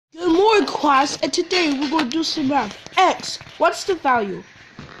morning, class, and today we're going to do some math. X, what's the value?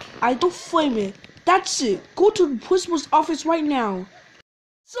 I don't flame it. That's it. Go to the principal's office right now.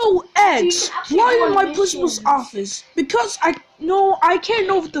 So, X, why in my principal's office? Because I can't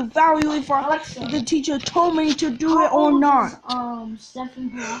know if the value if the teacher told me to do it or not.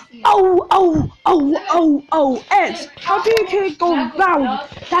 X, how do you can't go value?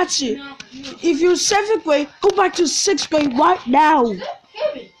 That's it. If you're 7th grade, go back to 6th grade right now.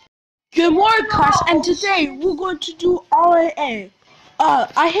 Good morning, class, and today we're going to do RNA.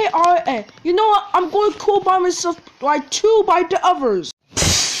 I hate RNA. You know what? I'm going to call by myself like 2 by the others.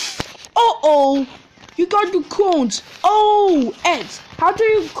 Uh-oh. You got the clones. Oh, X. How do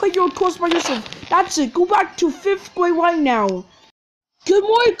you quit your course by yourself? That's it. Go back to 5th grade right now. Good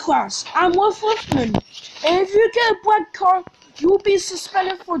morning, class. I'm one freshman. And if you get a black card, you'll be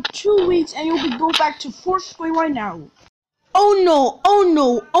suspended for 2 weeks and you'll be going back to 4th grade right now. Oh no.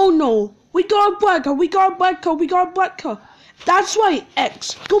 We got a black card. That's right,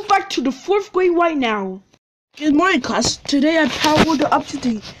 X. Go back to the 4th grade right now. Good morning, class. Today I powered up to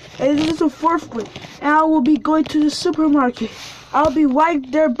date. And this is the 4th grade. And I will be going to the supermarket. I'll be right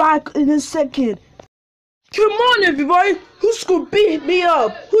there back in a second. Come on, everybody. Who's gonna beat me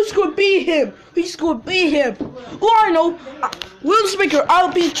up? Who's gonna beat him? Who's gonna beat him? Oh, I know. Will Speaker,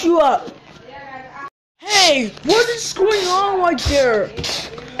 I'll beat you up. Hey, what is going on right there?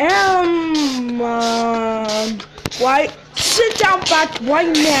 Right? Sit down back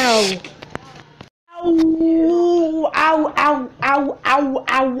right now.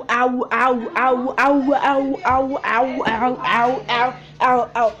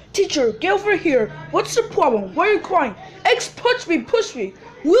 Ow. Teacher, get over here. What's the problem? Why are you crying? X push me.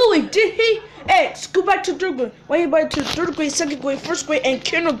 Really, did he? X, go back to 3rd grade. Why are you back to 3rd grade, 2nd grade, 1st grade, and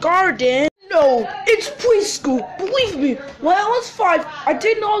kindergarten? No, it's preschool. Believe me, when I was 5, I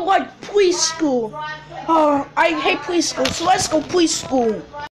did not like preschool. I hate preschool, so let's go preschool.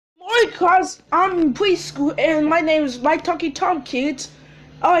 Morning, class. I'm in preschool, and my name is Mike Talkie Tom Kids.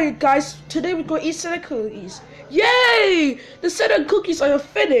 Alright, guys, today we're going to eat Santa cookies. Yay! The Santa cookies are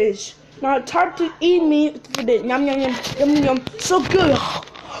finished. Now, time to eat me for this. Yum. So good.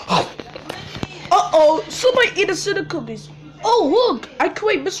 Uh-oh, somebody eat the Santa cookies. Oh, look, I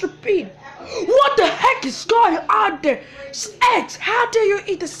create Mr. Bean. What the heck is going on there? X, how dare you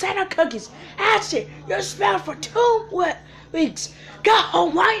eat the Santa cookies? That's it. You're expelled for 2 weeks. Go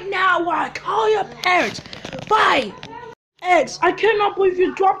home right now while I call your parents. Bye. X, I cannot believe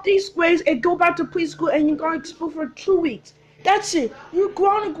you dropped these grades and go back to preschool and you got expelled for 2 weeks. That's it. You're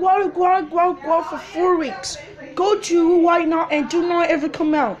grounded for 4 weeks. Go to right now and do not ever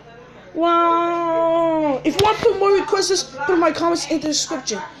come out. Wow. If you want to put more requests, put my comments in the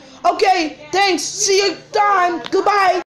description. Okay, thanks. See you time. Goodbye.